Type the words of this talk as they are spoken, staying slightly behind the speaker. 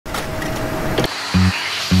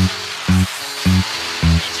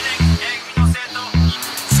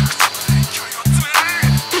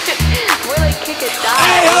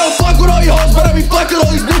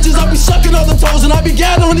sucking on the toes and I be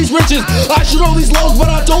gathering these riches. I should roll these lows, but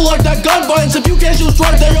I don't like that gun violence. If you can't shoot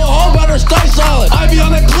straight, then your home better stay silent. I be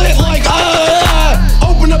on the clip like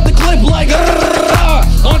open up the clip like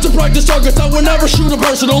on to practice targets. I would never shoot a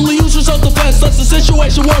person, only use your self-defense. That's the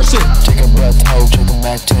situation worsen. Take a breath, hold, check a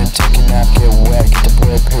Mac 10, take a nap, get wet, get the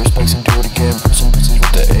bread, pay respects and do it again. Put some bitches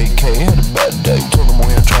with the AK, had a bad day. Told them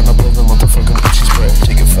we ain't trying to live and let the fucking bitches spray.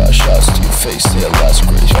 Taking 5 shots to your face, say a last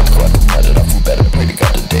grace. You have to collect the method, I feel better, pray to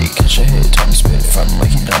God today. Catch your head, Tommy spit, frontin'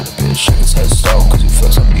 like he not a bitch. Shake his head stone, cause he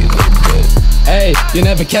feels on me a little bit. Hey, you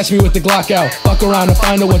never catch me with the Glock out. Fuck around and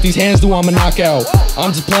find out what these hands do, I'm a knockout.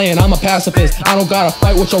 I'm just playing, I'm a pacifist. I don't gotta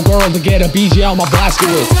fight with your girl to get a BG out my blasket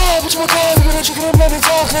with.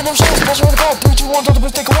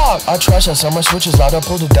 I trash that, sell my switches loud, I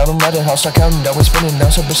pulled it down, I'm at it, house start counting, that way spinning, now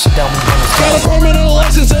so bitch sit down, we run it. Got a permanent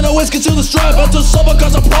license and always conceal the strap. Until someone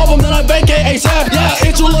cause a problem, then I vacate ASAP. Yeah,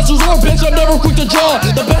 it's your last resort, bitch, I'm never quick to draw.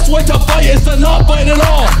 The best way to fight is to not fight at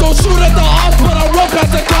all. Don't shoot at the ops, but I run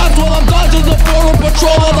past the cops while I'm dodging the forward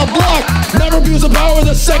patrol on the block. Never abuse the power,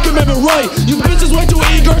 the Second Amendment right. You bitches way too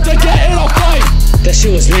eager to get in a fight. That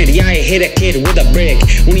shit was lit, yeah, I hit a kid with a brick.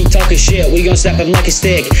 When he talking shit, we gon' slap him like a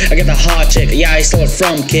stick. I got the hot chick, yeah, I stole it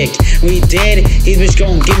from Kick. When he dead, his bitch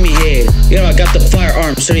gon' give me head. You know, I got the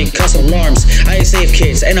firearms, so he custom alarms. I save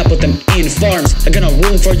kids, and I put them in farms. I got no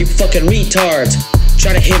room for you fucking retards.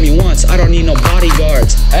 Try to hit me once, I don't need no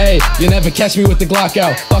bodyguards. Hey, you never catch me with the Glock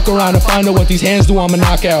out. Fuck around and find out what these hands do, I'm a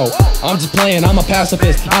knockout. I'm just playing, I'm a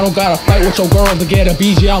pacifist. I don't gotta fight with your girl to get a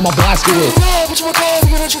BG out my blasket with.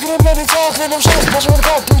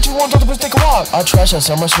 I trash that,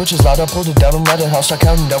 sell my switches loud, I pulled it down, I'm at it, house start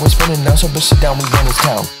counting, that way spinning, now so bitch sit down, we run this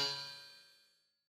town.